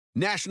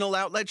National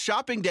Outlet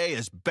Shopping Day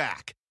is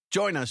back.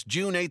 Join us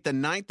June 8th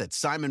and 9th at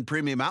Simon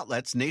Premium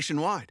Outlets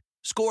nationwide.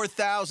 Score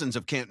thousands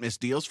of can't-miss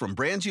deals from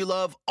brands you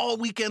love all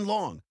weekend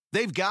long.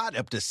 They've got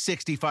up to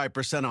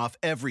 65% off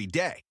every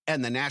day,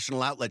 and the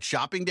National Outlet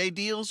Shopping Day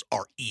deals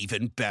are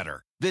even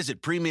better.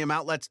 Visit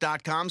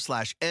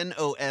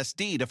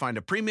premiumoutlets.com/NOSD to find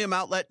a premium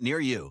outlet near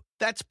you.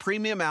 That's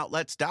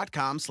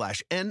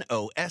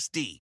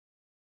premiumoutlets.com/NOSD.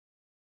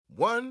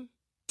 1,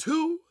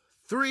 2,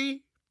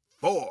 3,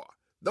 4.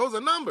 Those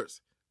are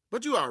numbers,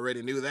 but you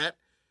already knew that.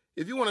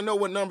 If you want to know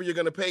what number you're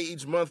going to pay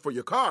each month for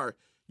your car,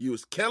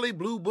 use Kelley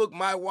Blue Book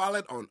My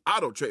Wallet on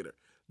Auto Trader.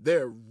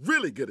 They're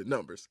really good at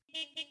numbers.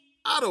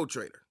 Auto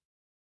Trader.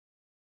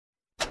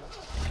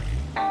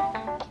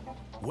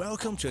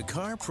 Welcome to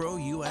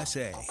CarPro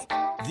USA,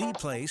 the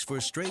place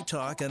for straight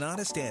talk and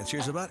honest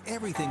answers about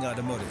everything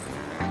automotive.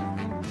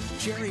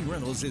 Jerry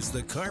Reynolds is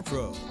the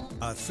CarPro,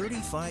 a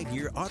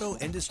 35-year auto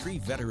industry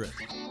veteran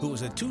who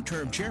was a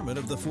 2-term chairman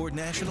of the Ford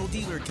National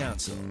Dealer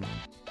Council.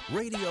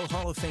 Radio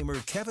Hall of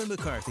Famer Kevin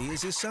McCarthy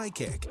is his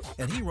sidekick,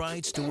 and he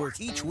rides to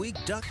work each week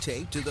duct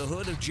taped to the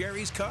hood of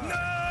Jerry's car.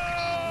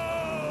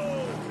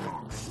 No!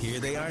 Here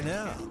they are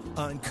now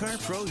on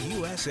CarPro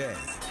USA.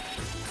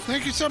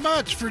 Thank you so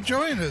much for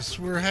joining us.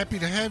 We're happy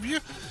to have you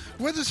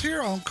with us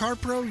here on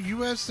CarPro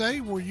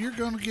USA, where you're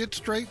going to get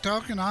straight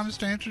talk and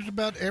honest answers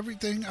about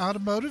everything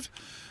automotive,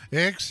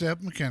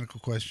 except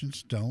mechanical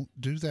questions. Don't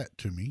do that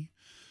to me,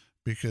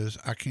 because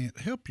I can't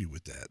help you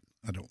with that.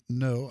 I don't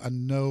know. I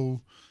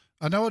know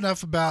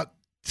enough about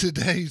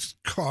today's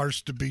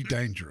cars to be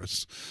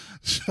dangerous.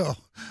 So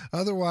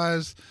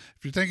otherwise,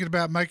 if you're thinking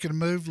about making a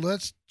move,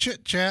 let's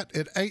chit-chat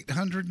at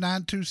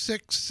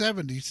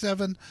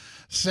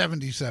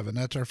 800-926-7777.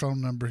 That's our phone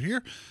number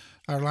here.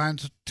 Our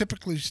lines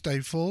typically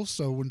stay full,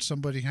 so when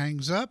somebody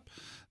hangs up,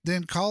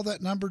 then call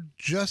that number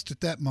just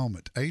at that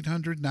moment,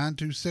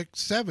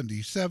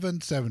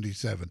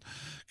 800-926-7777.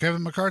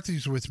 Kevin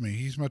McCarthy's with me.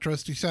 He's my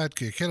trusty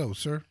sidekick. Hello,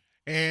 sir.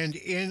 And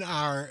in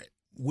our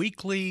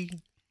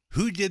weekly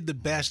Who Did the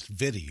Best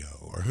video,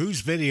 or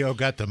whose video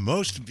got the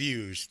most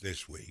views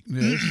this week,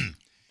 Yes.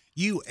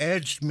 you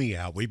edged me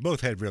out. We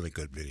both had really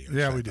good videos.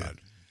 Yeah, we did.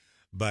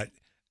 But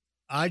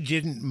I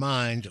didn't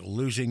mind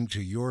losing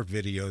to your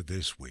video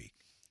this week.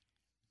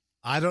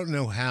 I don't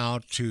know how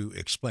to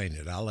explain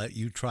it. I'll let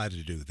you try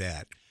to do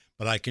that.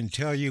 But I can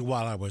tell you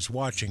while I was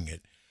watching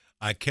it,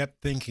 I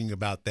kept thinking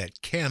about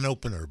that can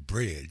opener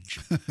bridge,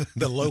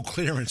 the low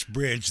clearance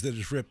bridge that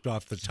is ripped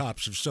off the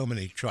tops of so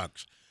many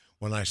trucks,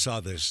 when I saw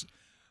this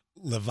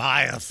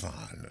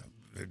Leviathan,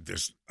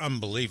 this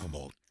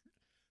unbelievable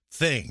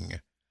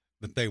thing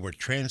that they were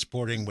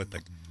transporting with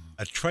a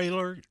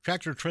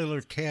tractor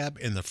trailer cab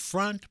in the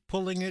front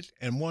pulling it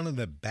and one in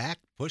the back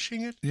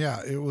pushing it.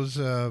 Yeah, it was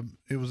a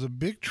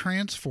big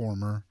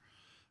transformer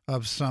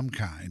of some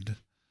kind,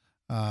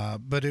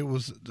 but it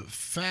was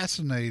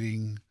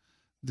fascinating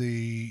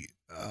the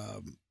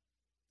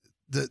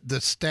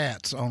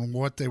stats on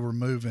what they were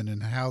moving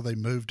and how they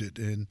moved it,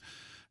 and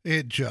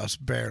it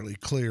just barely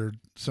cleared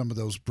some of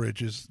those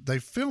bridges. They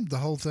filmed the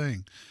whole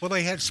thing. Well,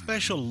 they had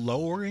special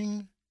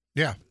lowering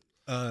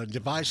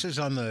devices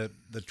on the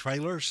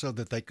trailer so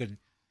that they could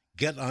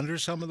get under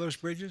some of those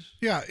bridges.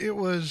 Yeah, it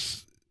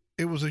was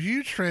a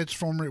huge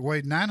transformer. It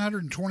weighed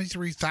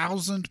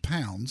 923,000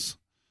 pounds.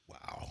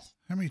 Wow.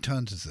 How many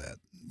tons is that?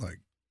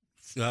 Like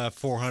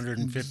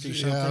 450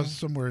 something? Yeah,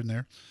 somewhere in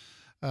there.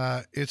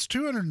 It's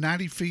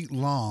 290 feet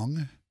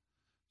long,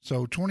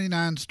 so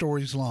 29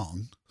 stories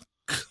long.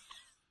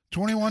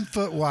 21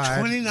 foot wide.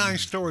 29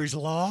 stories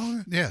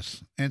long?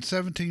 Yes, and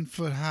 17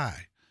 foot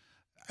high.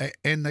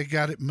 And they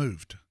got it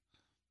moved.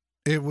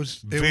 It was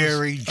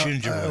very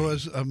gingerly. It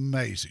was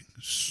amazing.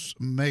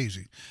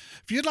 Amazing.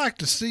 If you'd like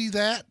to see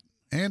that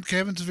and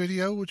Kevin's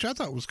video, which I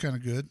thought was kind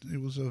of good, it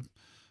was a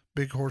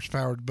big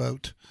horse-powered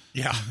boat.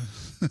 Yeah.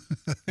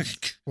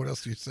 What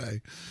else do you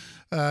say?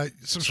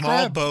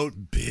 Small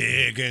boat,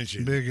 big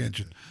engine. Big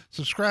engine.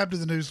 Subscribe to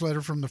the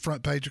newsletter from the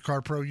front page of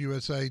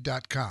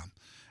CarProUSA.com.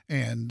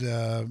 And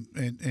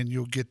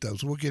you'll get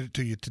those. We'll get it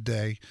to you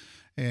today,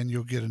 and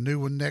you'll get a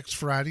new one next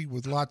Friday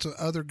with lots of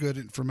other good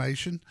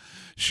information.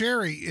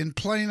 Sherry in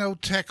Plano,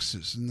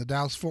 Texas, in the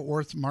Dallas-Fort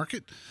Worth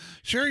market.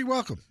 Sherry,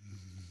 welcome.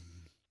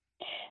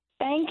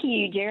 Thank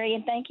you, Jerry,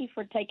 and thank you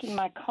for taking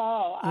my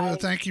call. Well,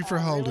 thank you for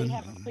holding. I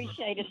really have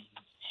appreciated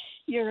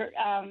your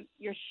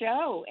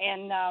show,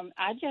 and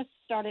I just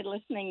started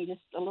listening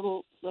just a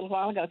little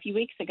while ago, a few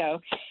weeks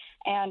ago,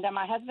 and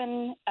my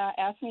husband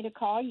asked me to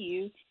call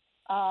you.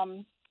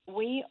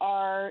 We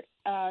are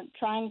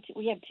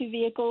we have 2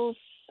 vehicles.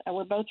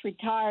 We're both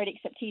retired,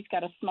 except he's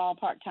got a small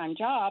part-time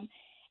job,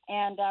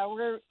 and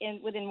we're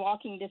within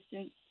walking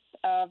distance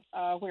of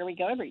where we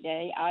go every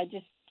day. I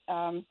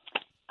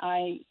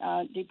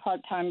do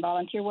part-time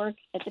volunteer work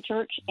at the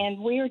church, and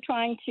we are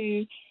trying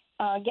to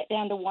get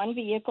down to 1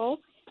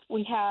 vehicle.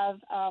 We have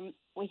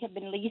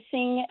been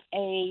leasing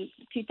a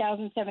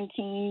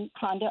 2017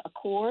 Honda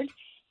Accord,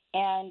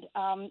 and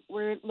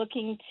we're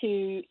looking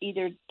to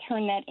either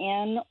turn that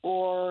in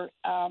or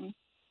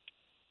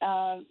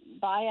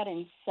buy it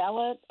and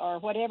sell it or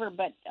whatever.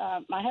 But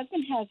my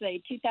husband has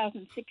a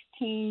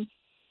 2016.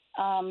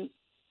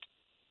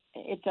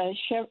 It's a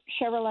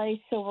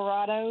Chevrolet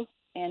Silverado,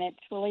 and it's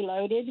fully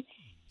loaded,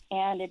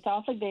 and it's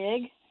awfully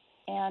big.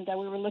 And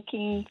we were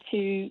looking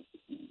to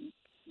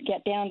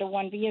get down to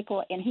one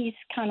vehicle, and he's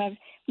kind of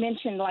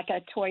mentioned like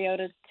a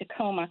Toyota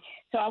Tacoma.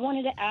 So I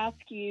wanted to ask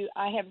you,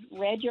 I have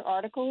read your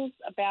articles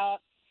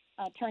about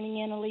turning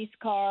in a lease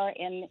car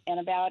and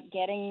about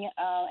getting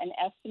an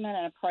estimate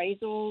and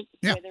appraisal,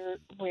 Yeah.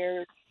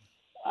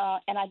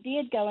 and I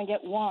did go and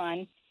get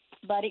one,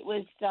 but it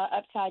was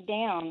upside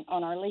down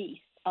on our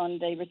lease on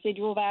the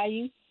residual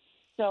value.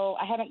 So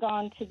I haven't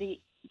gone to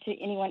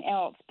anyone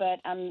else, but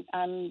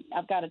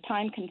I've got a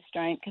time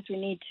constraint because we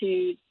need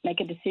to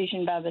make a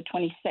decision by the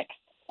 26th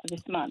of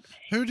this month.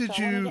 Who'd you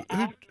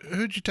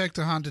take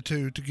the Honda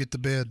to get the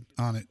bid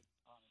on it?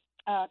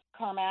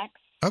 CarMax.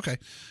 Okay.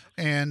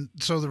 And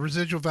so the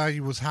residual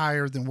value was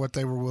higher than what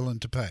they were willing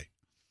to pay.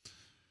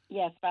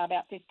 Yes, by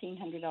about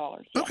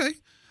 $1,500. Yes. Okay.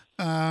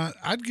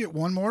 I'd get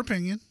one more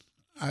opinion.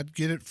 I'd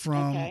get it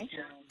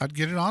I'd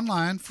get it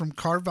online from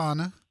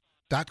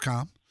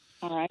Carvana.com.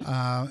 All right.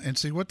 And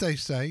see what they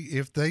say.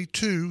 If they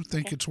too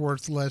think it's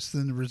worth less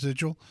than the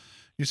residual,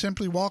 you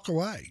simply walk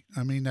away.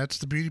 I mean, that's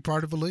the beauty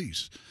part of a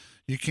lease.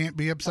 You can't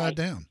be upside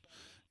down.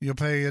 You'll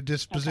pay a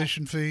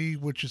disposition fee,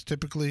 which is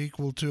typically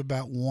equal to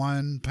about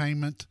one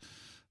payment.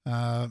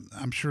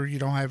 I'm sure you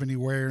don't have any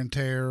wear and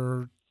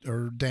tear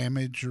or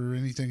damage or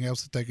anything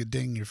else that they could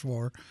ding you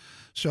for.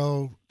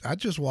 So I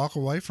just walk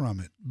away from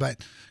it.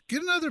 But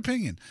get another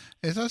opinion.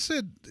 As I've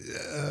said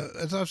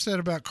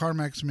about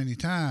CarMax many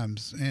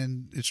times,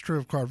 and it's true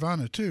of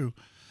Carvana too,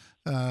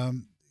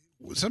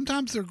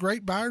 sometimes they're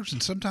great buyers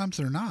and sometimes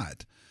they're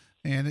not.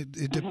 And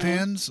it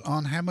depends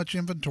on how much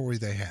inventory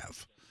they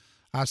have.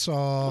 I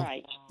saw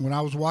when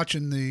I was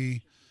watching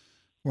the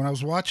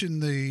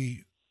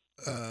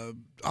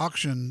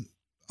auction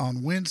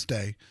on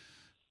Wednesday,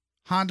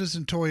 Hondas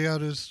and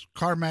Toyotas,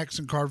 CarMax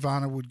and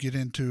Carvana would get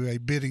into a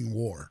bidding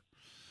war,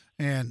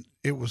 and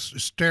it was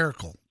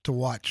hysterical to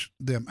watch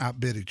them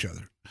outbid each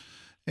other.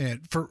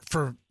 And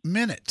for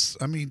minutes,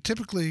 I mean,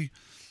 typically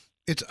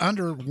it's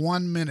under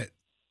 1 minute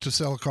to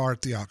sell a car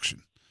at the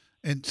auction,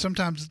 and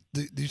sometimes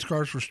these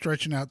cars were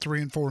stretching out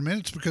 3 and 4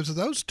 minutes because of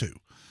those two.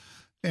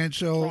 And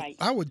so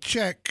I would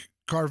check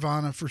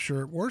Carvana for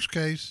sure. Worst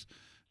case,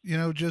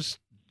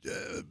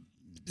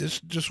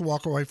 just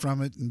walk away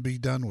from it and be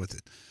done with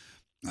it.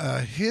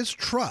 His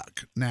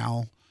truck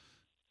now,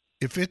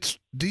 if it's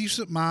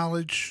decent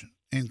mileage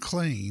and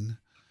clean,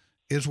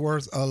 is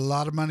worth a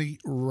lot of money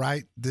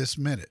right this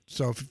minute.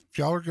 So if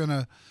y'all are going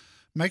to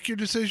make your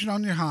decision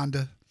on your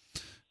Honda,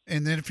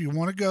 and then if you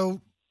want to go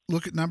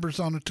look at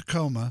numbers on a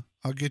Tacoma,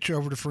 I'll get you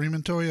over to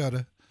Freeman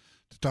Toyota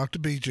to talk to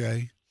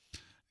BJ,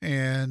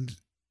 and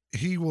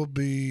he'll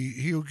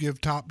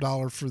give top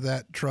dollar for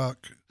that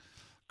truck.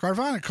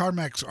 Carvana and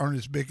CarMax aren't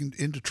as big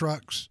into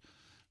trucks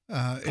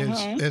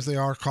as they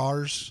are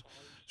cars.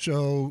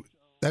 So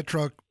that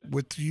truck,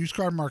 with the used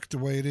car market the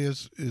way it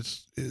is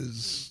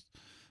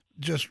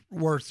just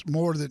worth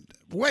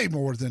way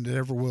more than it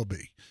ever will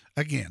be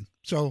again.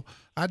 So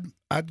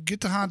I'd get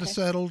the Honda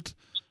settled,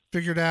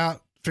 figure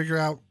out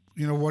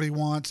what he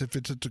wants, if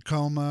it's a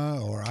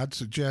Tacoma, or I'd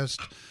suggest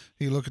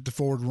he look at the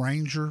Ford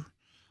Ranger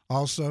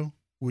also,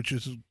 which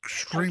is an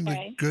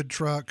extremely good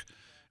truck.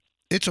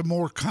 It's a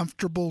more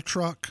comfortable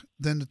truck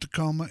than the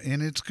Tacoma,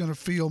 and it's going to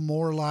feel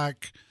more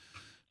like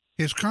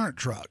his current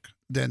truck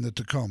than the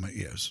Tacoma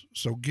is.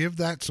 So give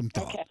that some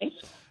thought. Okay.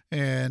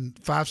 And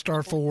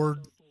 5-star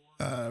Ford,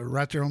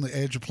 right there on the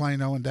edge of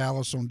Plano and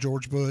Dallas on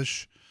George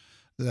Bush.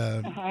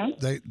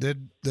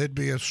 They'd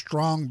be a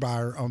strong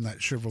buyer on that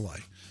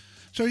Chevrolet.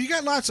 So you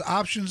got lots of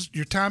options.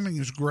 Your timing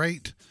is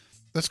great.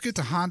 Let's get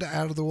the Honda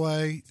out of the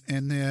way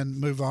and then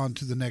move on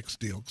to the next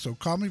deal. So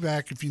call me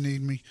back if you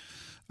need me,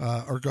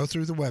 or go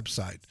through the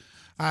website.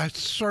 I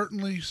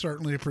certainly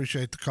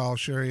appreciate the call,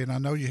 Sherry, and I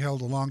know you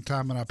held a long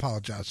time, and I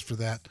apologize for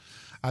that.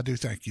 I do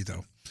thank you,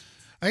 though.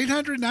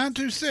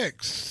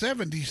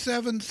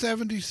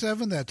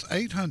 800-926-7777. That's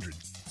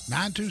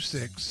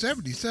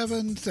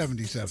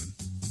 800-926-7777.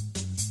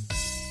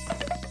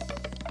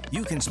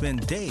 You can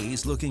spend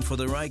days looking for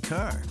the right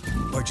car,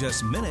 or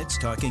just minutes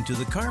talking to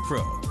the Car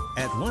Pro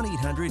at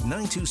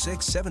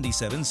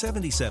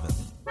 1-800-926-7777.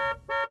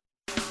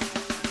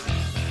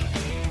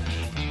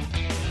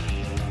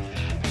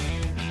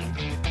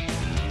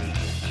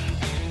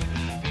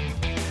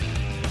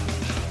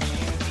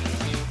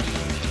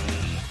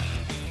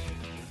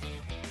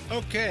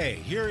 Okay,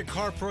 here at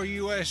CarPro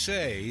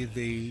USA,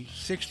 the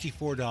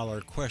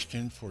 $64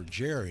 question for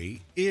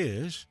Jerry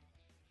is,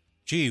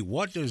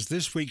 what does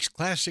this week's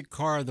classic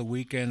car of the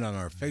weekend on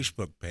our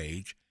Facebook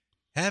page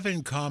have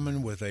in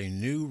common with a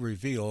new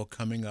reveal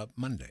coming up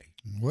Monday?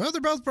 Well,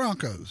 they're both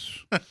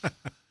Broncos.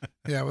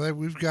 Yeah, well,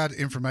 we've got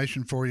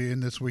information for you in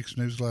this week's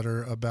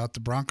newsletter about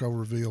the Bronco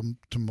reveal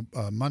to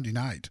Monday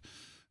night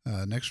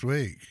next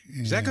week.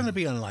 Is that going to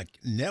be on, like,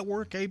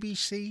 Network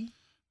ABC?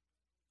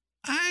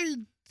 I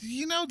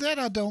You know that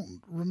I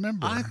don't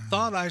remember. I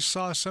thought I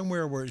saw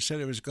somewhere where it said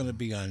it was going to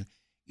be on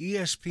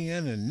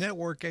ESPN and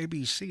Network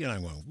ABC, and I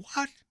went,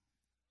 what?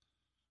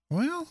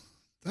 Well,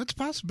 that's a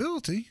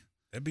possibility.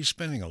 They'd be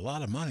spending a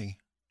lot of money.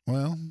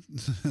 Well,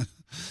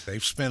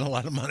 They've spent a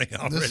lot of money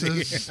already.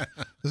 this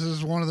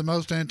is one of the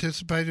most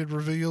anticipated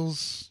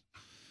reveals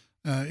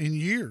in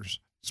years,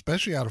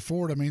 especially out of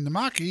Ford. I mean, the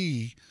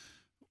Mach-E,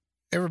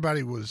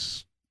 everybody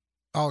was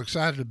all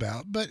excited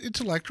about, but it's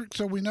electric,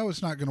 so we know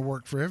it's not going to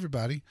work for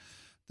everybody.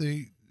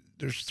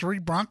 There's 3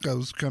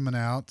 Broncos coming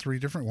out, 3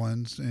 different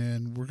ones,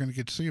 and we're going to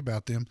get to see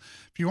about them.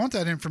 If you want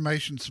that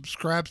information,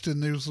 subscribe to the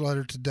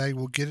newsletter today.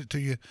 We'll get it to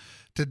you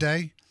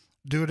today.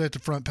 Do it at the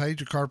front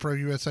page of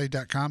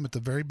carprousa.com. At the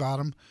very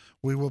bottom,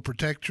 we will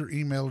protect your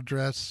email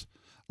address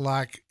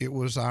like it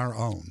was our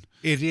own.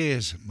 It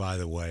is, by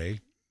the way,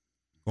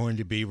 going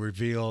to be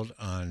revealed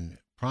on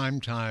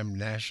primetime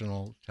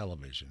national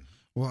television.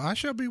 Well, I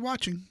shall be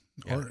watching,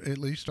 Yeah. or at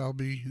least I'll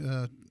be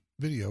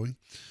videoing.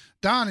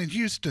 Don in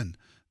Houston.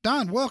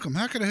 Don, welcome.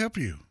 How can I help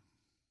you?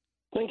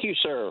 Thank you,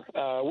 sir.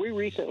 We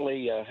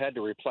recently had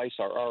to replace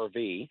our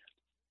RV,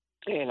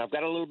 and I've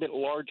got a little bit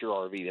larger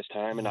RV this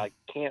time, and I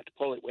can't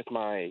pull it with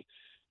my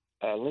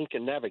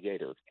Lincoln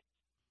Navigator.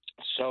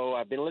 So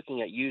I've been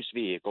looking at used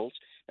vehicles.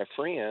 A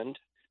friend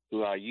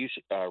who I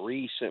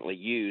recently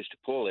used to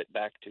pull it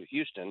back to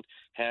Houston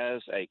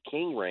has a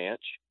King Ranch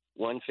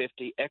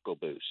 150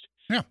 EcoBoost.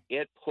 Yeah.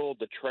 It pulled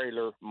the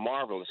trailer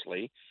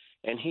marvelously,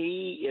 and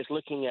he is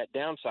looking at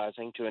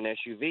downsizing to an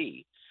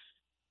SUV.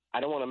 I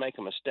don't want to make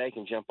a mistake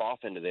and jump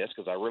off into this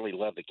because I really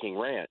love the King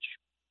Ranch.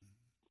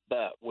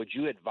 But would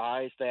you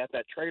advise that?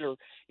 That trailer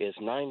is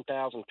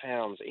 9,000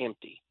 pounds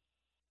empty.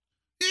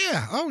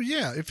 Yeah. Oh,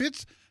 yeah. If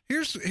it's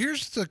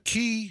here's the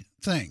key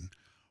thing.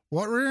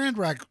 What rear end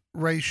rack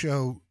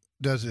ratio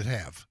does it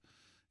have?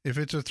 If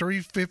it's a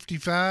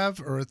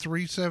 355 or a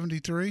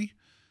 373,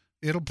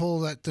 it'll pull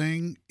that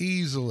thing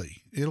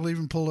easily. It'll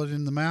even pull it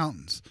in the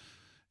mountains.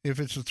 If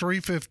it's a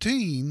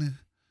 315,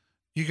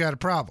 you got a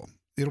problem.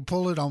 It'll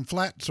pull it on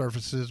flat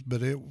surfaces,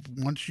 but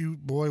when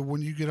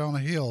you get on a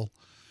hill,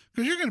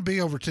 because you're going to be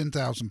over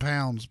 10,000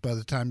 pounds by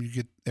the time you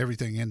get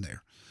everything in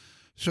there.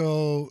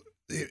 So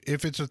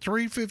if it's a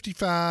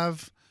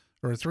 355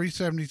 or a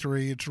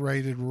 373, it's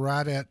rated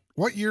right at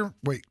what year?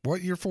 Wait,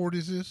 what year Ford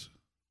is this?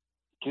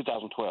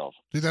 2012.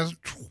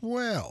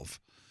 2012.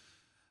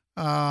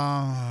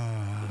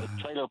 The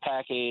trailer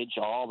package,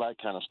 all that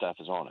kind of stuff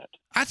is on it.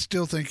 I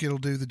still think it'll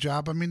do the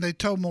job. I mean, they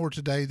tow more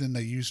today than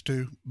they used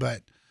to,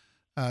 but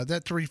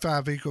that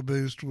 3.5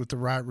 EcoBoost with the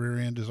right rear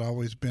end has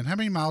always been. How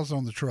many miles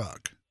on the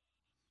truck?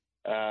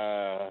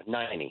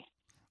 90.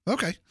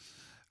 Okay.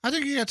 I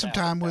think you got some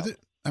time with it.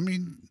 I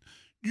mean,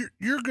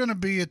 you're going to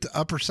be at the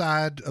upper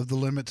side of the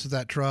limits of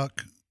that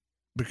truck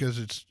because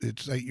it's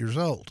 8 years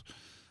old,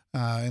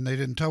 and they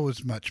didn't tow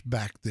as much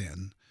back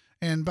then.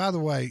 And by the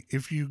way,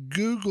 if you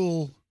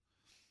Google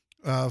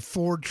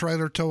Ford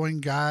Trailer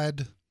Towing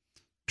Guide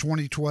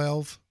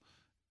 2012,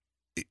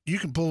 you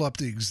can pull up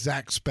the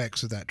exact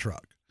specs of that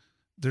truck.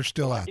 They're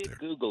still out there. I did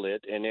Google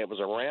it, and it was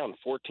around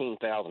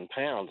 14,000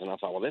 pounds, and I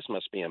thought, well, this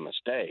must be a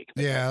mistake.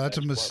 Yeah, that's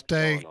a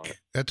mistake.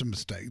 That's a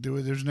mistake.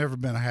 There's never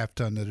been a half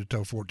ton that'd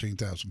tow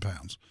 14,000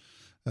 pounds.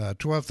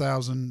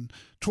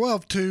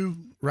 12.2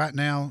 right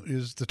now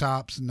is the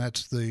tops, and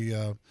that's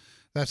the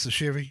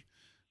Chevy.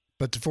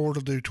 But the Ford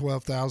will do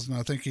 12,000.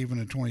 I think even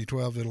in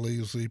 2012 it'll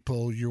easily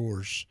pull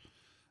yours.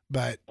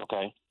 But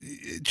okay,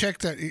 check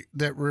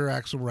that rear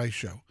axle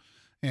ratio.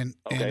 And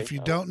if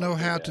you don't know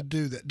how to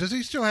do that, does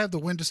he still have the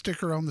window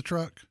sticker on the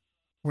truck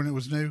when it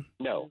was new?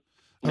 No.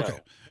 Okay.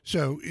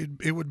 So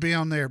it would be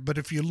on there. But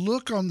if you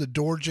look on the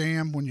door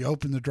jamb when you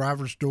open the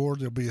driver's door,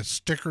 there'll be a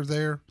sticker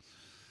there.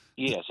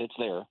 Yes, it's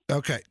there.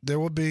 Okay. There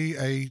will be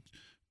a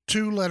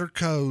 2-letter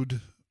code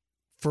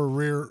for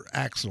rear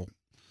axle.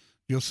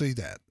 You'll see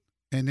that.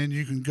 And then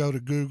you can go to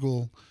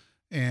Google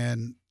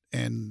and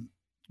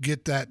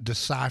get that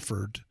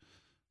deciphered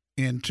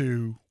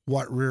into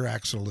what rear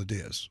axle it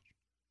is.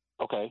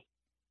 Okay.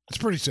 It's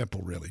pretty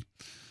simple, really.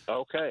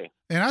 Okay.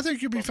 And I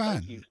think you'll be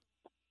fine.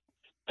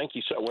 Thank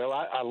you, sir. Well,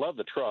 I love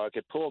the truck.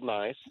 It pulled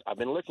nice. I've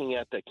been looking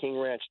at the King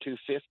Ranch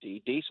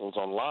 250 diesels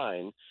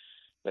online,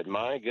 but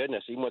my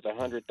goodness, even with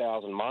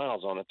 100,000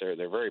 miles on it, they're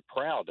very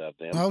proud of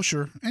them. Oh,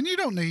 sure. And you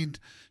don't need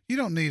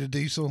a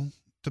diesel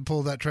to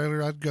pull that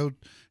trailer. I'd go,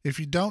 if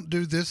you don't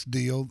do this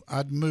deal,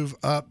 I'd move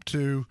up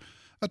to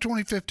a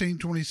 2015,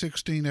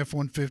 2016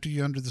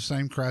 F-150 under the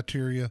same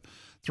criteria,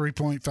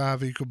 3.5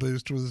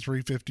 EcoBoost with a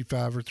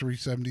 355 or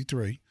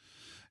 373.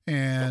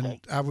 And okay.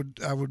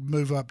 I would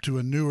move up to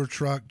a newer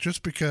truck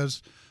just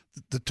because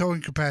the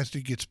towing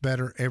capacity gets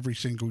better every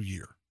single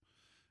year.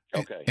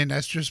 Okay. And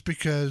that's just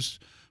because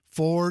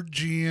Ford,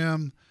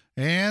 GM,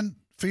 and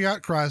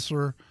Fiat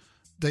Chrysler,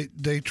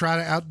 they try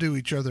to outdo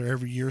each other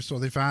every year, so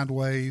they find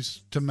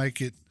ways to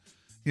make it,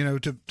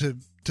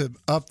 to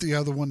up the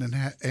other one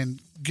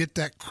and get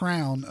that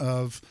crown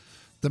of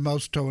the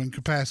most towing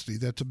capacity.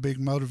 That's a big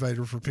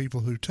motivator for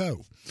people who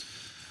tow.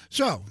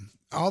 So,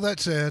 all that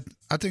said,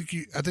 I think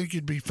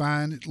you'd be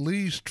fine at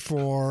least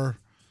for,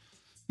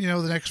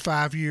 the next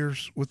 5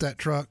 years with that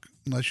truck,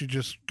 unless you're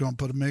just going to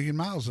put 1 million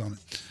miles on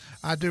it.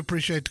 I do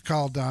appreciate the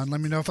call, Don.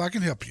 Let me know if I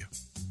can help you.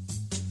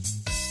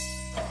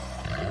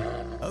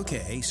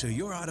 Okay, so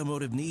your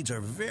automotive needs are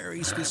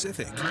very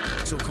specific.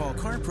 So call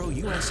CarPro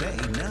USA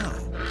now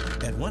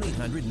at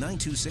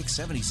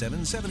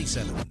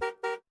 1-800-926-7777.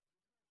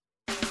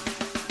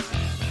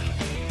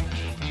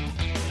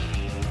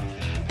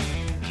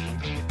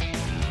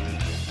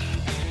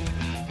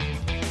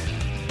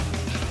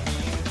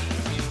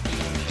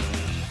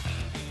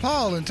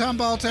 Paul in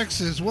Tomball,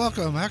 Texas.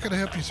 Welcome. How can I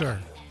help you, sir?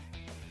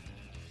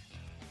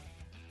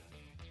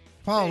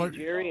 Paul. Hey,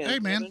 Jerry. Hey,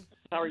 man. Kevin,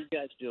 how are you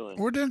guys doing?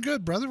 We're doing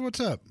good, brother. What's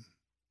up?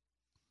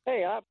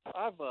 Hey, I've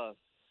got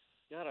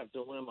a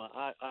dilemma.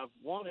 I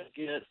want to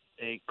get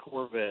a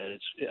Corvette.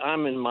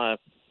 I'm in my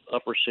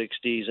upper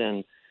 60s, and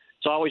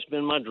it's always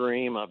been my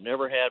dream. I've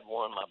never had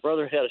one. My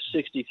brother had a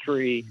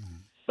 63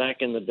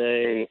 back in the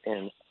day,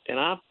 and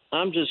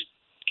I'm just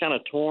kind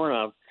of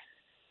torn.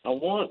 I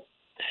want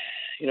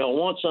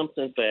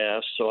something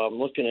fast, so I'm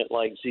looking at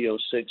like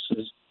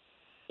Z06s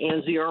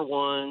and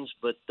ZR1s,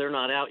 but they're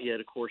not out yet,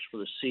 of course, for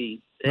the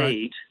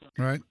C8.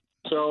 Right.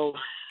 So,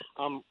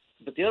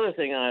 but the other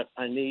thing I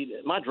need,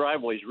 my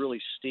driveway is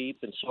really steep,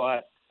 and so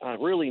I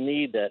really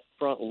need that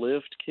front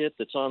lift kit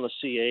that's on the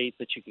C8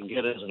 that you can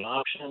get as an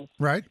option.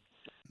 Right.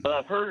 But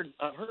I've heard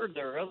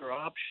there are other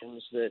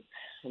options that,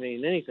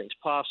 anything's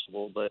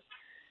possible, but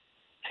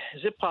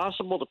is it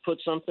possible to put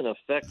something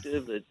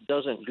effective that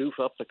doesn't goof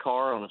up the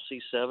car on a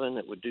C7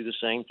 that would do the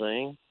same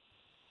thing?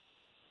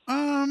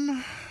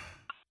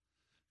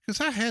 Because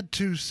I had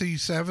 2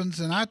 C7s,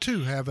 and I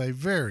too have a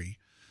very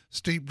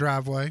steep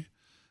driveway.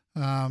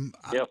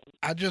 Yep.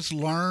 I just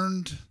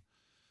learned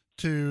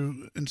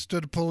to,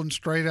 instead of pulling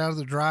straight out of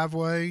the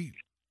driveway,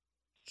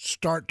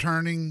 start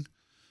turning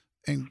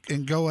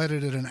and go at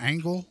it at an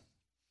angle.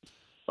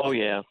 Oh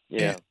yeah,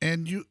 yeah.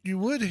 And you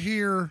would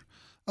hear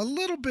a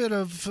little bit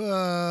of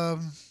no,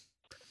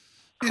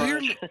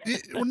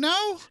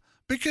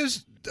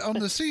 because on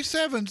the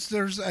C7s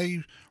there's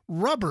a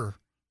rubber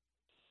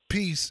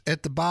piece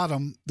at the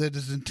bottom that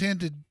is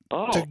intended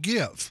to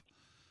give.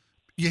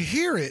 You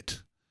hear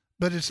it,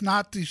 but it's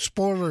not the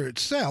spoiler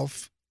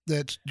itself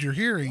that you're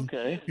hearing.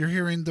 Okay. You're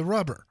hearing the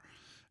rubber.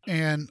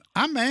 And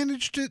I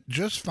managed it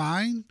just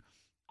fine.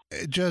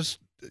 It just,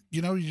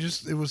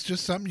 it was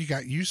just something you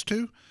got used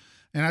to.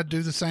 And I'd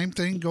do the same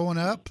thing going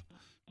up,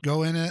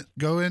 go into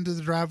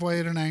the driveway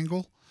at an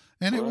angle,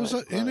 and it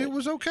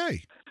was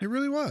okay. It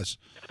really was.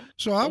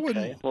 So I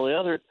wouldn't rule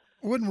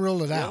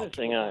it out. The other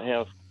thing I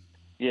have,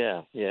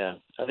 the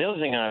other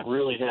thing I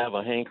really have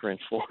a hankering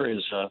for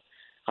is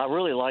I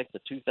really like the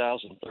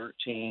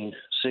 2013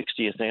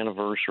 60th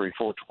anniversary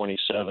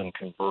 427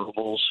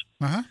 convertibles.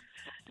 Uh-huh.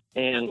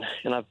 And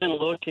I've been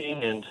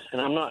looking, and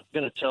I'm not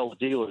going to tell the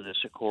dealer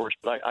this, of course,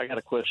 but I got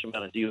a question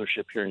about a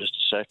dealership here in just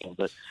a second.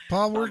 But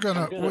Paul,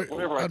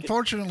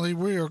 unfortunately,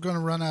 we are going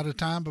to run out of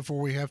time before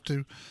we have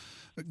to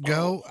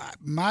go.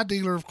 My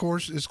dealer, of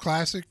course, is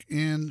Classic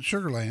in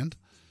Sugar Land,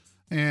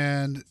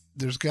 and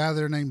there's a guy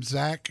there named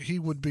Zach. He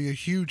would be a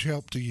huge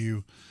help to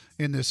you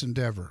in this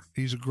endeavor.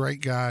 He's a great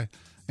guy,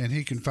 and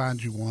he can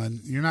find you one.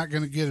 You're not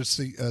going to get a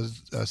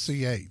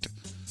C8.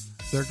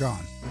 They're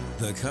gone.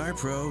 The Car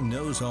Pro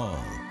knows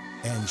all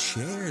and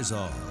shares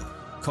all.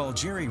 Call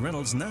Jerry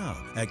Reynolds now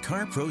at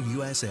CarPro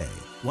USA,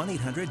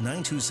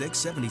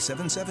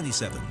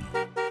 1-800-926-7777.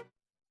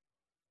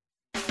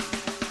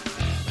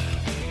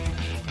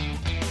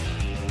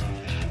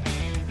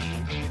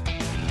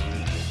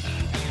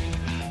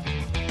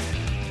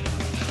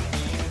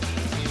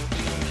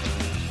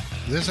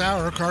 This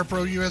hour of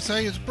CarPro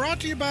USA is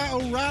brought to you by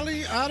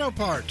O'Reilly Auto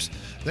Parts.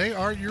 They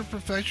are your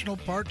professional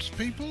parts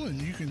people,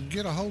 and you can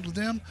get a hold of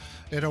them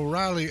at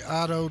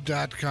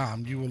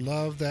O'ReillyAuto.com. You will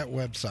love that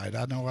website.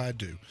 I know I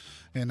do,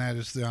 and that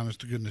is the honest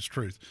to goodness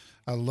truth.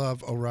 I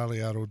love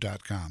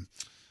O'ReillyAuto.com.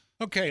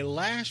 Okay,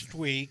 last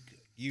week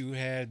you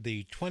had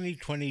the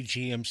 2020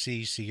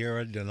 GMC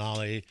Sierra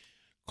Denali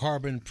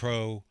Carbon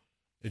Pro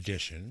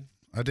Edition.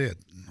 I did.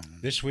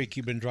 This week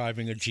you've been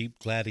driving a Jeep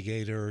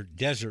Gladiator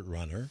Desert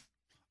Runner.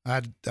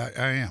 I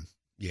am.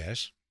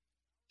 Yes.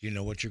 Do you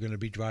know what you're going to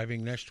be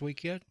driving next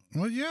week yet?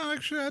 Well, yeah,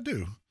 actually I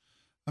do.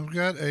 I've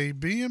got a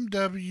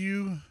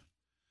BMW.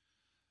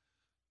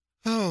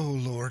 Oh,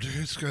 Lord,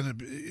 it's going to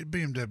be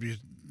BMW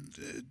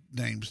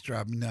names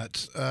drive me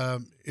nuts.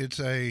 I'm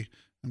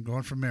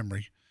going from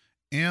memory,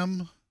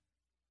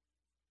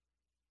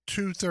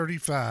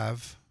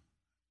 M235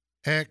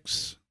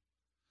 X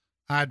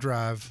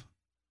iDrive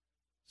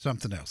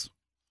something else.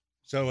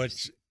 So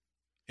it's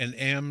an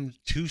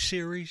M2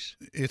 series?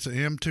 It's an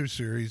M2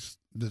 series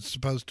that's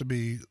supposed to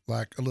be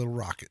like a little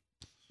rocket.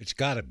 It's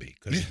got to be,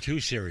 because the 2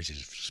 series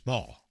is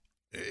small.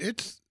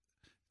 It's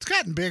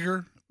gotten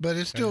bigger, but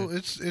it's still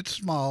it's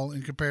small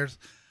in comparison.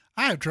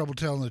 I have trouble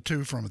telling the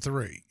 2 from a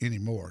 3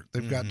 anymore.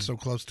 They've gotten so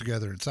close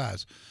together in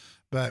size.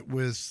 But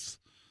with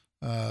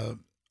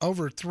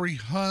over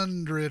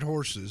 300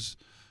 horses,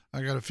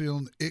 I got a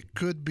feeling it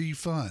could be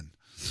fun.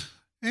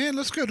 And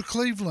let's go to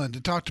Cleveland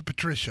and talk to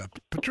Patricia.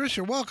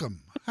 Patricia,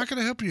 welcome. How can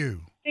I help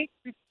you?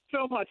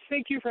 so much.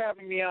 Thank you for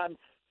having me on.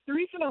 The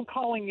reason I'm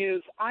calling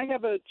is I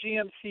have a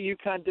GMC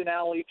Yukon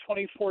Denali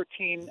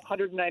 2014,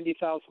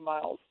 190,000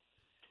 miles.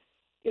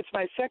 It's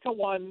my second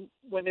one.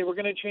 When they were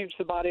going to change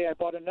the body, I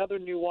bought another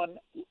new one.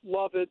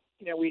 Love it.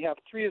 We have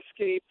 3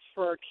 Escapes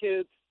for our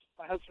kids.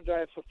 My husband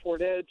drives a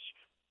Ford Edge.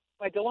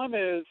 My dilemma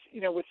is,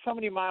 with so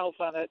many miles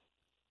on it,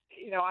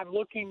 I'm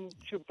looking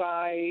to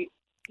buy,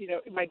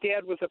 my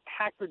dad was a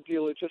Packard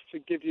dealer, just to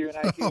give you an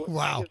idea what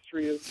Wow. my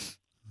history is.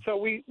 So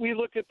we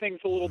look at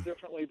things a little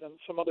differently than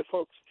some other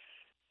folks.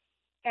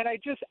 And I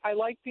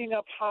like being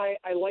up high.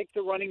 I like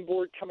the running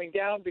board coming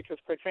down because,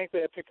 quite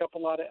frankly, I pick up a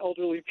lot of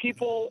elderly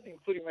people,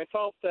 including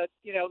myself, that's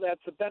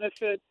a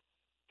benefit.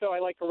 So I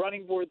like a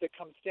running board that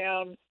comes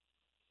down.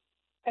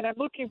 And I'm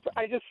looking for,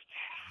 I just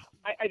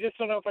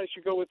don't know if I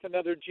should go with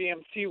another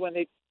GMC when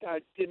they,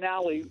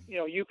 Denali,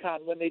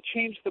 Yukon. When they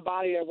changed the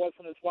body, I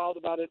wasn't as wild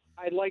about it.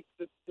 I like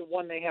the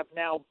one they have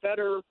now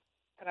better,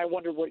 and I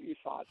wonder what you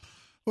thought.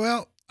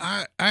 Well,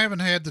 I haven't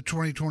had the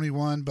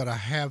 2021, but I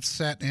have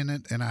sat in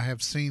it and I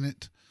have seen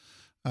it.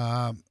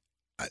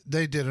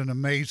 They did an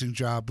amazing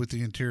job with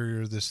the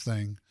interior of this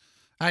thing.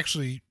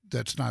 Actually,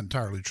 that's not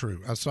entirely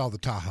true. I saw the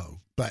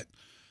Tahoe, but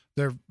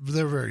they're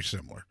very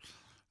similar.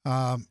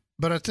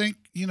 But I think,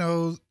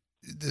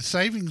 the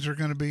savings are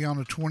going to be on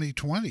a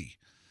 2020.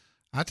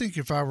 I think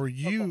if I were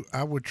you,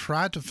 I would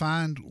try to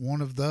find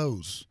one of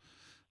those.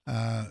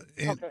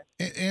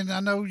 And I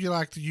know you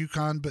like the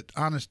Yukon, but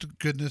honest to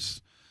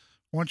goodness,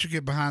 once you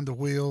get behind the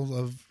wheel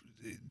of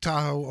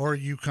Tahoe or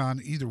Yukon,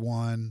 either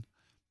one,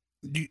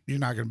 you're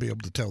not going to be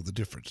able to tell the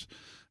difference.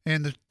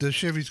 And the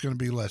Chevy's going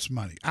to be less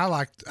money. I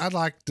like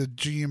the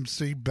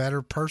GMC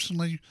better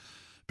personally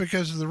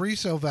because of the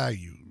resale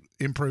value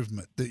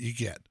improvement that you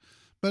get.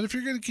 But if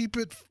you're going to keep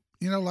it,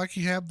 like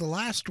you have the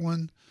last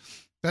one,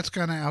 that's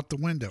kind of out the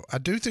window. I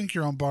do think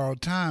you're on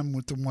borrowed time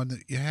with the one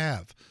that you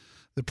have.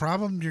 The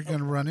problem you're going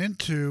to run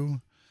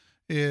into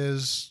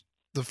is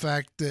the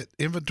fact that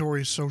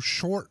inventory is so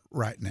short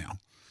right now.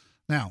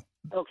 Now,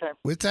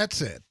 with that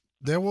said,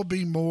 there'll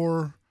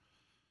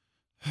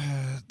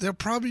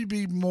probably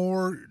be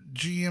more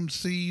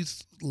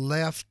GMCs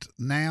left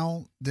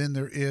now than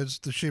there is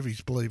the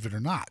Chevys, believe it or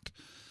not.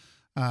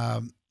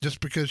 Just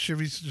because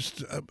Chevy's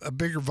just a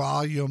bigger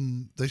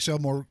volume, they sell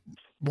more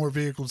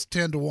vehicles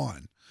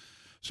 10-1.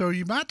 So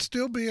you might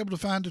still be able to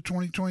find a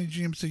 2020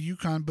 GMC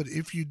Yukon, but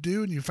if you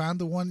do and you find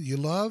the one that you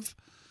love,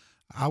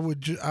 I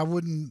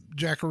wouldn't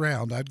jack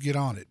around. I'd get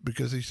on it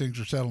because these things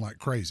are selling like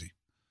crazy.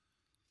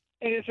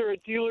 And is there a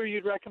dealer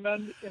you'd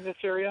recommend in this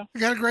area? I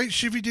got a great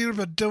Chevy dealer,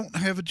 but don't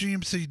have a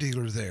GMC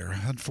dealer there,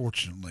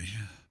 unfortunately.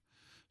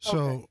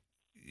 So,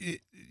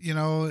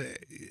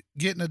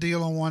 getting a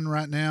deal on one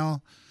right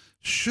now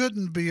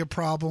shouldn't be a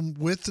problem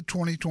with the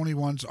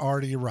 2021s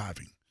already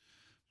arriving.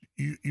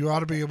 You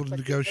ought to be able to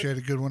negotiate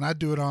a good one. I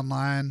do it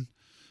online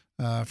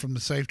from the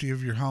safety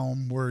of your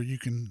home where you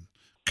can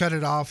cut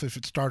it off if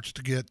it starts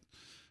to get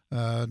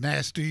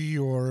nasty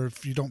or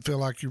if you don't feel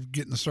like you're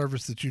getting the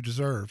service that you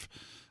deserve.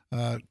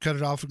 Cut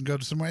it off and go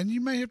to somewhere. And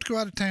you may have to go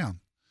out of town,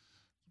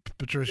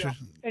 Patricia.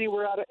 Yeah.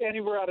 Anywhere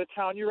out of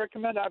town you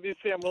recommend?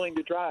 Obviously, I'm willing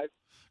to drive.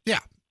 Yeah.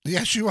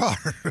 Yes, you are.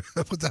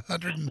 With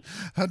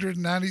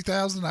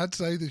 190,000, I'd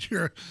say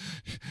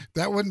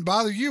that wouldn't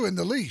bother you in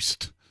the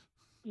least.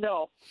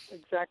 No,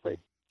 exactly.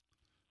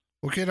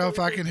 Well, kiddo, if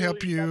I can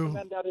help you,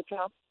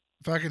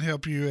 if I can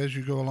help you as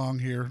you go along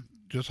here,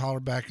 just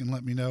holler back and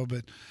let me know.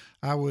 But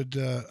I would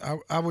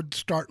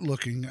start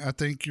looking. I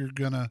think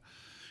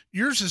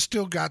yours has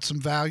still got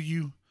some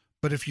value,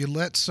 but if you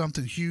let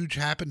something huge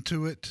happen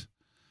to it,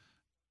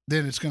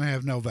 then it's going to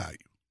have no value.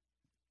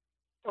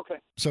 Okay.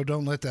 So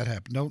don't let that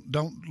happen.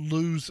 Don't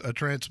lose a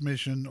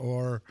transmission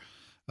or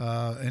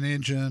an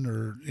engine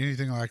or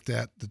anything like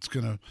that. That's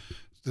gonna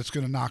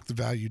knock the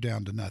value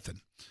down to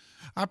nothing.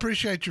 I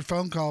appreciate your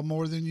phone call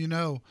more than you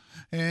know.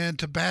 And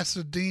to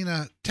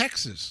Pasadena,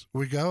 Texas,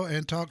 we go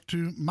and talk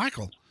to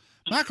Michael.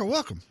 Michael,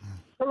 welcome.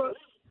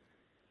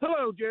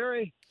 Hello,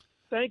 Jerry.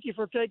 Thank you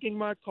for taking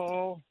my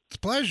call. It's a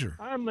pleasure.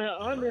 I'm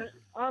interested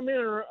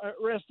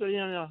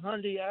in a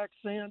Hyundai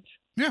Accent.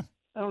 Yeah.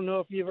 I don't know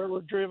if you've ever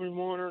driven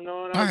one or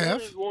not. I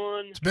have.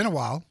 One. It's been a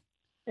while.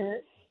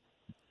 The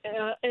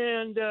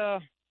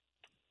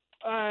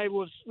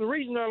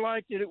reason I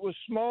liked it. It was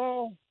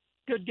small,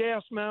 good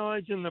gas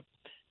mileage, and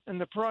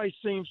the price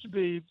seems to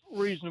be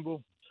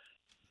reasonable.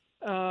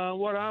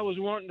 What I was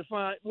going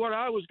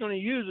to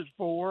use it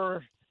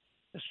for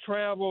is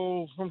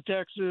travel from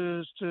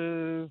Texas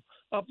to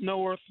up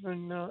north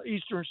in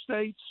eastern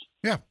states.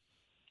 Yeah.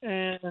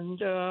 And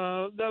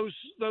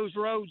those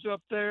roads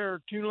up there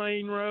are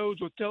 2-lane roads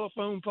with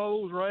telephone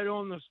poles right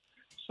on the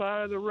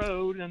side of the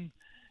road, and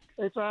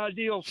it's an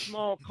ideal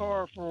small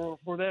car for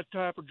that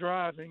type of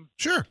driving.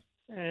 Sure.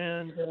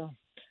 And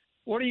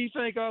what do you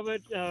think of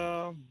it?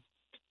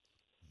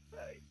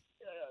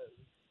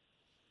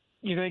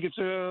 You think it's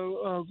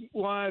a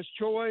wise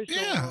choice?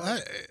 Yeah,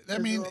 I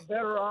mean, a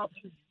better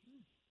option.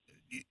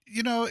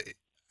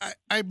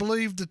 I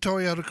believe the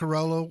Toyota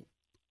Corolla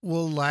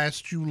will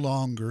last you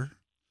longer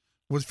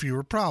with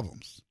fewer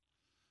problems.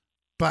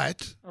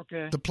 But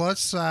Okay. the plus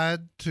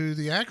side to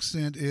the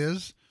Accent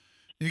is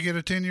you get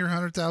a 10-year,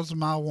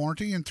 100,000-mile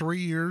warranty and 3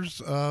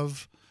 years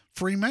of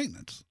free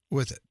maintenance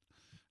with it.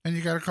 And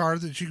you got a car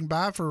that you can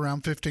buy for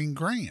around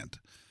 $15,000.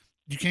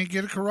 You can't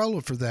get a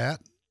Corolla for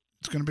that.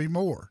 It's going to be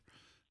more.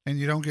 And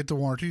you don't get the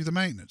warranty, the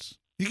maintenance.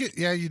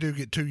 You do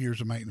get 2 years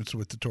of maintenance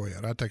with the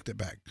Toyota. I take that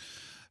back.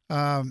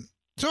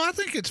 So I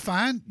think it's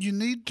fine. You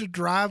need to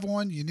drive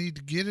one. You need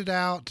to get it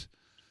out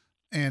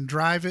and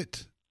drive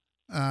it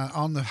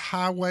on the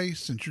highway,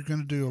 since you're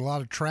going to do a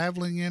lot of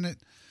traveling in it.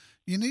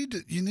 You need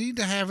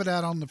to have it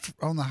out on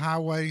the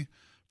highway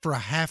for a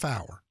half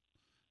hour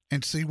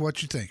and see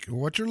what you think.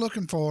 What you're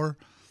looking for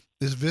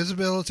is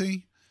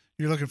visibility.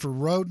 You're looking for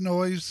road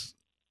noise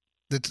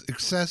that's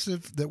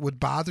excessive, that would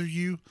bother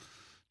you.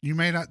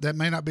 That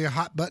may not be a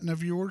hot button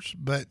of yours,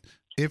 but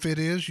if it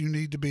is, you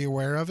need to be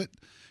aware of it.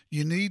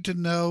 You need to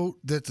know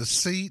that the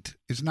seat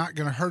is not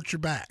going to hurt your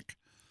back.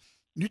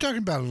 You're talking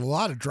about a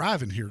lot of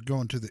driving here,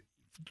 going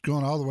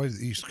all the way to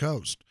the East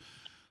Coast.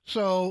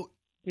 So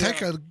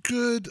take a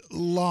good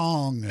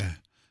long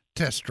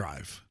test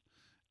drive,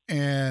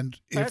 and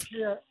if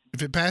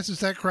it passes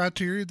that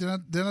criteria,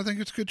 then I think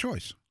it's a good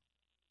choice.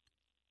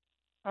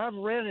 I've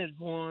rented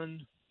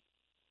one.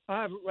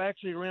 I've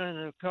actually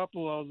rented a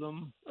couple of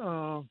them.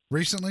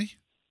 Recently?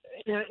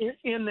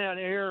 In that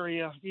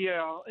area,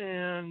 yeah,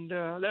 and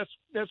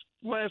that's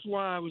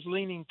why I was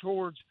leaning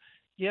towards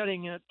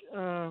getting it.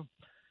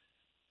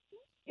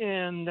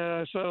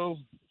 So,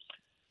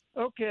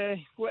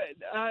 okay, well,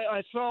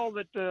 I saw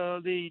that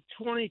the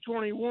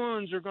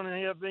 2021s are going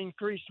to have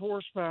increased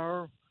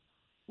horsepower,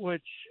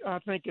 which I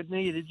think it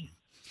needed.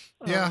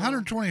 Yeah,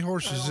 120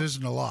 horses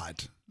isn't a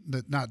lot.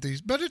 Not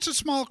these, but it's a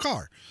small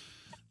car.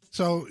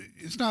 So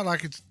it's not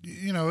like it's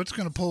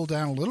going to pull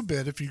down a little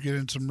bit if you get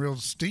in some real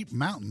steep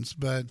mountains,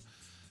 but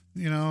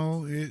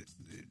the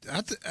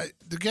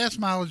gas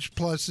mileage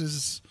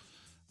pluses,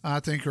 I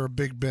think, are a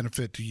big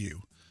benefit to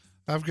you.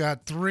 I've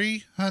got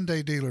 3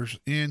 Hyundai dealers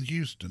in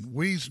Houston: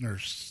 Wiesner,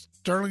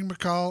 Sterling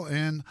McCall,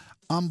 and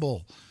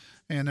Humble,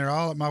 and they're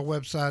all at my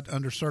website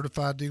under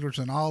certified dealers,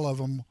 and all of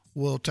them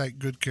will take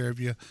good care of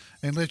you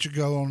and let you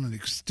go on an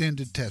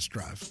extended test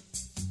drive.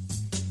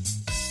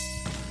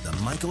 The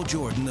Michael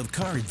Jordan of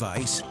car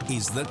advice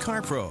is the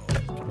Car Pro,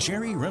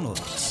 Jerry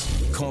Reynolds.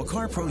 Call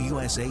Car Pro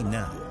USA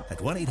now at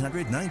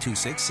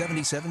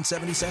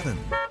 1-800-926-7777.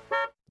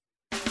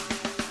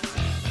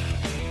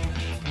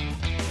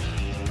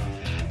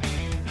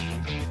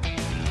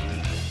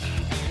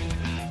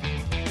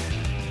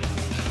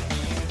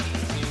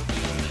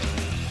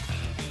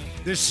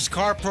 This is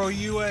Car Pro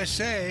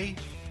USA,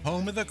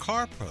 home of the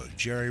Car Pro,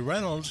 Jerry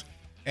Reynolds,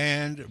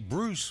 and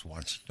Bruce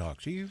wants to talk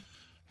to you.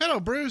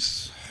 Hello,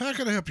 Bruce. How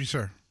can I help you,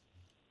 sir?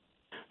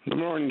 Good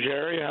morning,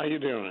 Jerry. How you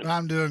doing?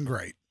 I'm doing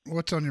great.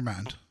 What's on your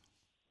mind?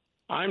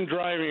 I'm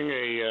driving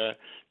a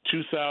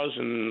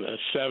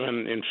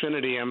 2007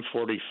 Infiniti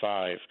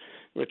M45,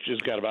 which has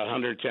got about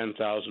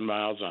 110,000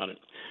 miles on it.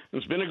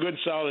 It's been a good,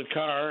 solid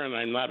car, and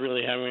I'm not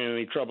really having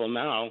any trouble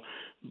now,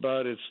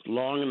 but it's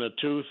long in the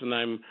tooth, and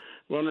I'm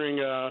wondering,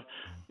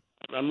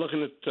 I'm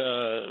looking at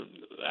are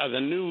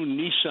the new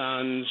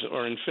Nissans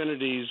or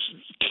Infinitis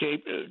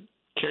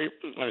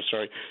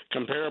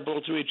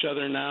comparable to each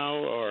other now,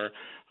 or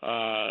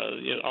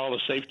all the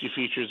safety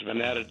features have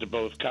been added to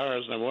both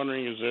cars, and I'm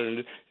wondering, is there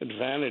an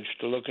advantage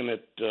to looking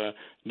at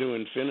new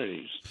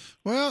Infinitis?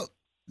 Well,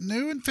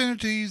 new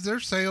Infinitis, their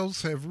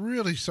sales have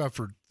really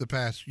suffered the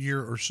past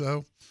year or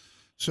so,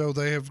 so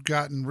they have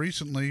gotten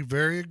recently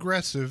very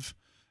aggressive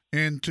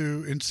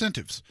into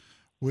incentives,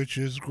 which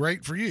is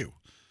great for you.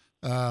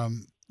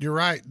 You're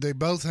right, they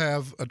both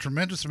have a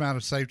tremendous amount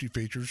of safety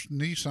features.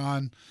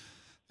 Nissan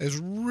has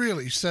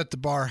really set the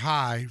bar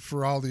high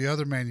for all the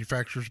other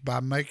manufacturers by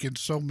making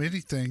so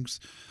many things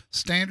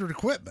standard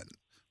equipment,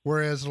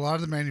 whereas a lot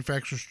of the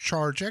manufacturers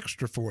charge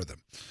extra for them.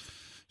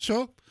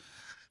 So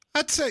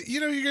I'd say,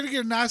 you're going to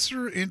get a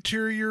nicer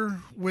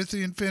interior with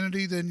the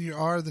Infiniti than you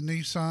are the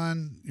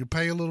Nissan. You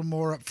pay a little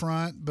more up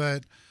front,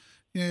 but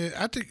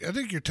I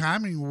think your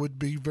timing would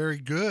be very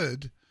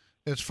good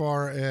as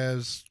far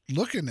as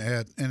looking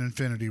at an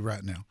Infiniti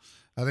right now.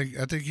 I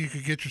think you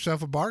could get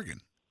yourself a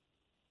bargain.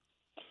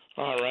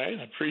 All right,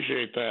 I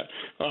appreciate that.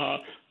 Has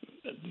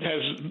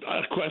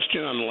a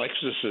question on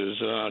Lexuses,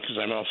 because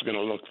I'm also going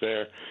to look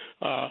there.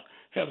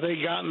 Have they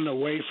gotten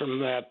away from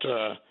that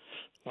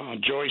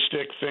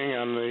joystick thing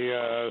on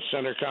the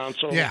center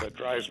console that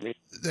drives me?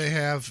 They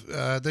have.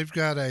 They've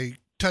got a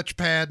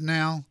touchpad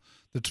now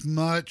that's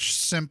much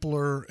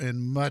simpler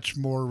and much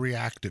more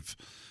reactive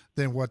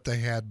than what they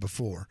had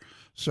before.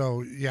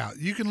 So, yeah,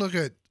 you can look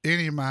at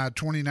any of my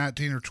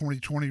 2019 or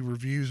 2020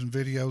 reviews and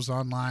videos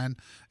online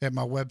at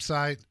my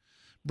website,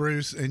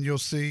 Bruce, and you'll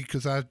see,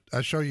 because I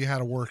show you how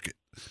to work it.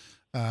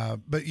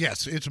 But,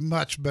 yes, it's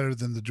much better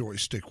than the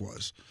joystick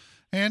was.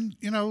 And,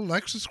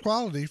 Lexus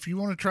quality, if you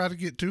want to try to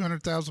get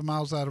 200,000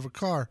 miles out of a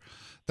car,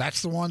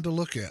 that's the one to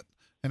look at.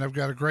 And I've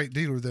got a great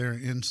dealer there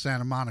in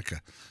Santa Monica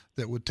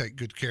that would take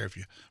good care of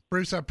you.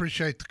 Bruce, I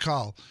appreciate the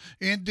call.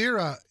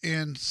 Indira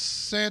in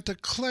Santa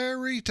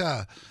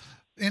Clarita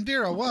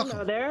Indira, welcome.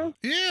 Hello there.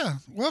 Yeah,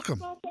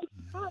 welcome.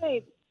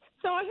 Hi.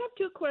 So I have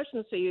two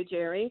questions for you,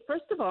 Jerry.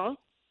 First of all,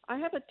 I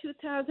have a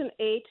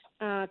 2008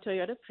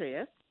 Toyota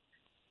Prius.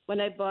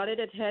 When I bought it,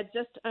 it had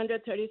just under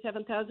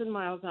 37,000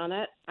 miles on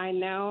it. I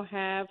now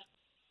have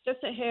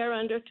just a hair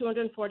under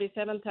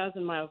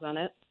 247,000 miles on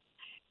it.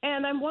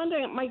 And I'm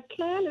wondering, my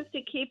plan is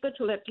to keep it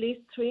till at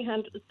least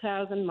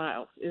 300,000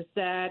 miles. Is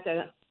that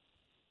a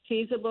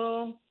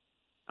feasible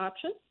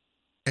option?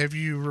 Have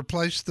you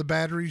replaced the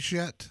batteries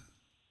yet?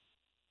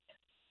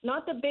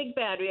 Not the big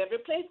battery. I've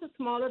replaced the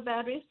smaller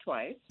batteries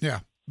twice. Yeah,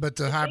 but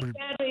the hybrid.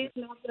 Big batteries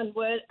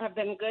have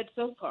been good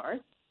so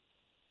far.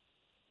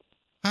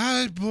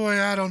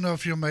 Boy, I don't know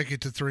if you'll make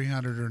it to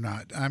 300 or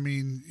not. I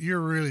mean, you're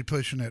really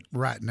pushing it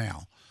right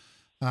now.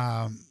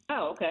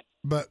 Okay.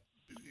 But,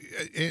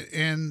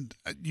 and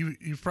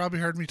you've probably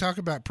heard me talk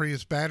about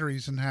Prius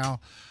batteries and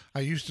how I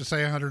used to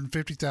say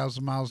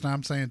 150,000 miles. Now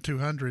I'm saying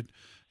 200.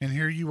 And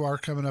here you are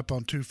coming up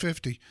on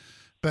 250.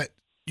 But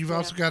you've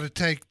also got to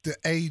take the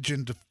age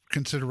into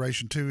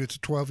consideration, too. It's a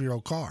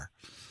 12-year-old car.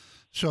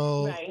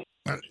 So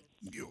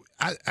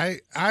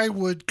I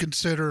would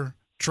consider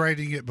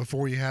trading it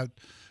before you have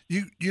 –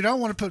 you don't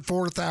want to put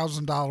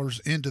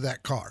 $4,000 into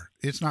that car.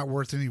 It's not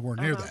worth anywhere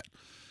near that.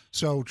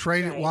 So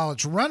trade it while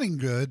it's running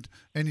good,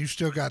 and you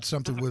still got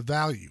something with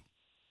value.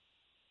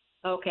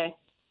 Okay.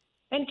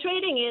 And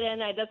trading it in,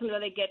 it doesn't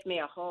really get me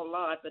a whole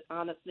lot, but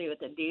honestly,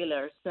 with a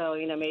dealer. So,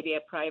 maybe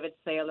a private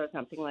sale or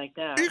something like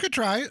that. You could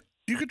try it.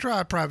 You could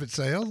try a private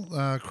sale.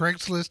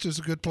 Craigslist is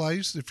a good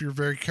place if you're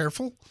very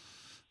careful.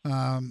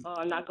 I'm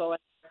not going.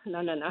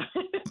 No.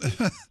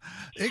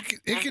 it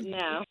can.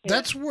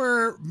 That's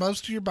where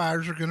most of your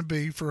buyers are going to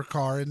be for a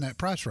car in that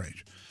price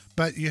range.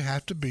 But you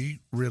have to be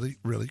really,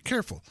 really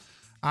careful.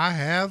 I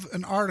have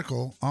an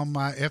article on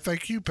my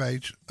FAQ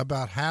page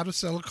about how to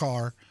sell a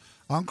car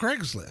on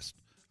Craigslist.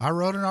 I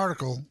wrote an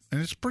article,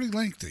 and it's pretty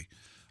lengthy,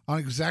 on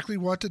exactly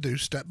what to do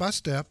step by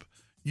step.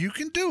 You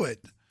can do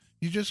it.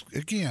 You just,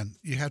 again,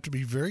 you have to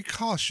be very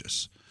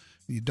cautious.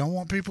 You don't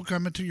want people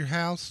coming to your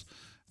house,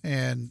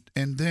 and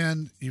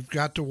then you've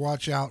got to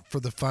watch out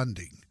for the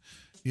funding.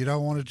 You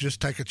don't want to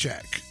just take a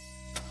check.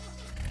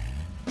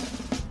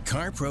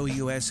 CarPro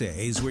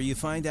USA is where you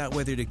find out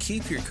whether to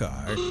keep your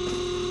car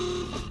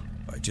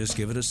or just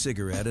give it a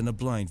cigarette and a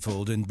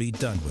blindfold and be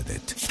done with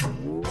it.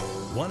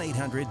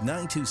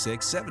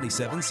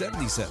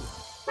 1-800-926-7777.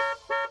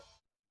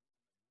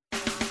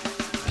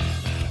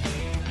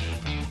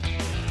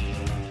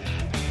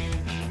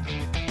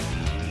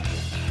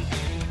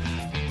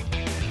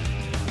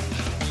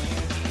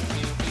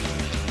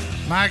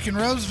 Mike in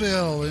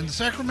Roseville in the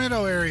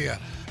Sacramento area.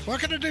 What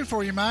can I do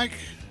for you, Mike?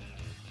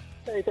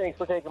 Hey, thanks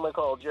for taking my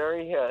call,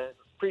 Jerry.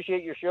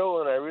 Appreciate your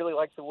show, and I really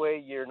like the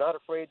way you're not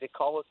afraid to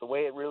call it the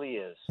way it really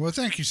is. Well,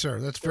 thank you,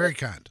 sir. That's very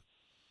kind.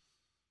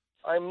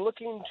 I'm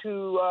looking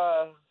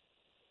to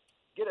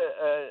get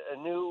a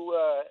new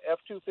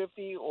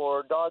F-250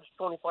 or Dodge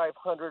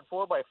 2500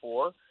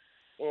 4x4,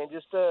 and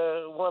just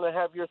want to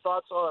have your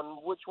thoughts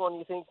on which one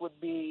you think would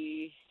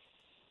be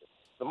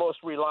the most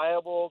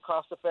reliable,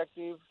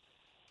 cost-effective,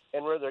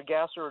 and whether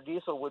gas or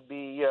diesel would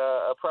be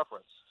a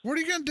preference. What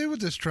are you going to do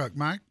with this truck,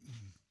 Mike?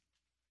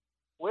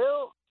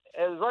 Well,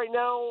 as right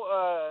now,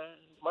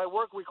 my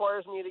work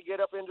requires me to get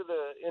up into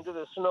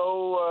the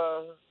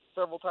snow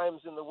several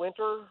times in the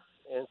winter,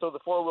 and so the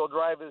four-wheel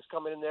drive is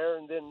coming in there.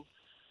 And then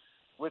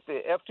with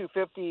the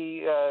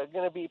F-250,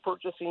 going to be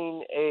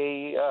purchasing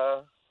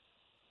a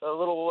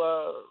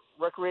little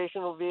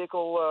recreational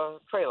vehicle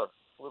trailer,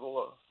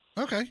 little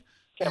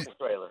camping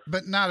trailer,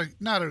 but not a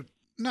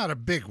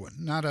big one,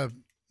 not a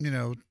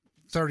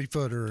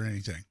 30-footer or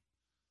anything.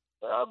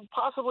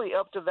 Possibly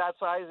up to that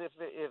size if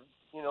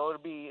it'll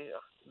be.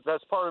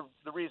 That's part of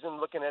the reason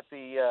looking at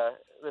the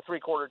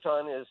 3/4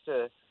 ton is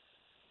to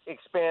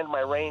expand my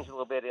range a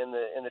little bit in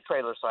the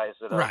trailer size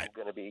that I'm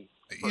going to be.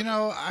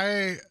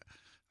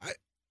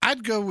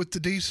 I'd go with the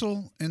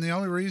diesel, and the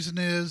only reason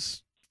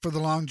is for the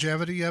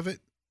longevity of it.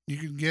 You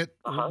can get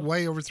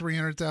way over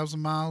 300,000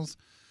 miles,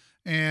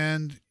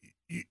 and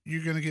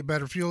you're going to get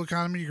better fuel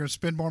economy. You're going to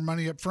spend more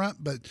money up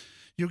front, but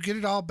you'll get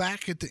it all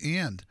back at the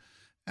end.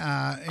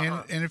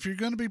 And if you're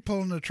going to be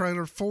pulling a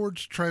trailer,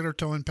 Ford's trailer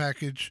towing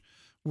package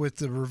with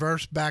the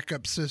reverse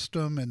backup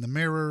system and the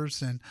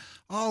mirrors and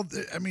all,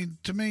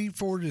 to me,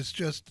 Ford is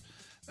just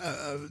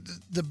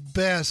the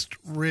best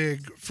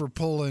rig for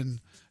pulling,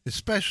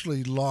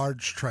 especially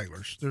large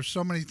trailers. There's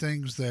so many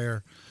things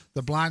there.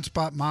 The blind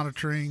spot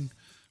monitoring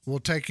will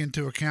take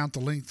into account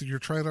the length of your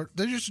trailer.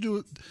 They just do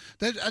it.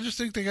 I just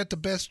think they got the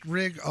best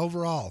rig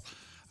overall.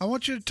 I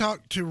want you to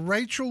talk to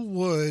Rachel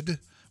Wood,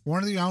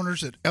 one of the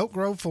owners at Elk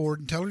Grove Ford,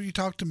 and tell her you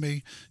talked to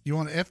me. You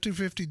want an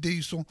F-250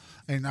 diesel,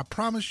 and I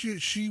promise you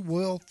she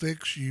will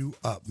fix you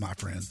up, my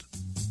friend.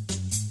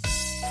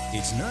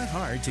 It's not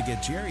hard to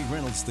get Jerry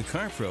Reynolds, the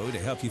Car Pro, to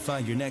help you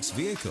find your next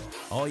vehicle.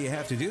 All you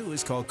have to do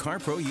is call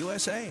CarPro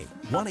USA,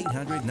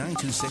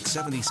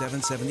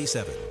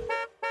 1-800-926-7777.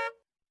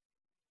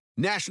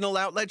 National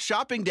Outlet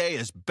Shopping Day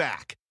is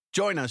back.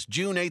 Join us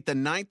June 8th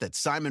and 9th at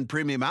Simon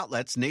Premium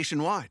Outlets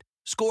nationwide.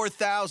 Score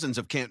thousands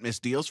of can't-miss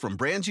deals from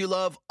brands you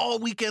love all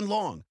weekend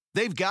long.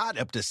 They've got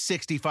up to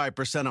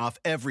 65% off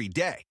every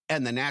day,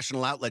 and the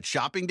National Outlet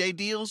Shopping Day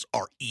deals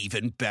are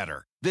even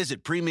better.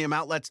 Visit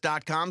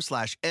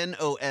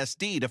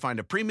premiumoutlets.com/NOSD to find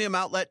a premium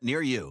outlet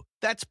near you.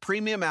 That's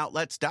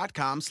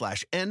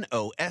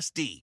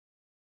premiumoutlets.com/NOSD.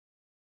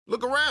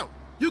 Look around.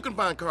 You can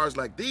find cars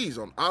like these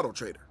on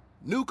AutoTrader.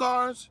 New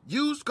cars,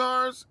 used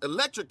cars,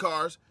 electric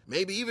cars,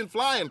 maybe even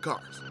flying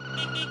cars.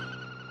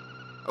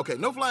 Okay,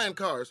 no flying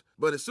cars,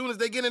 but as soon as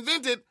they get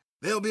invented,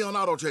 they'll be on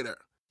AutoTrader.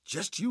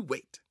 Just you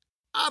wait.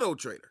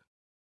 AutoTrader.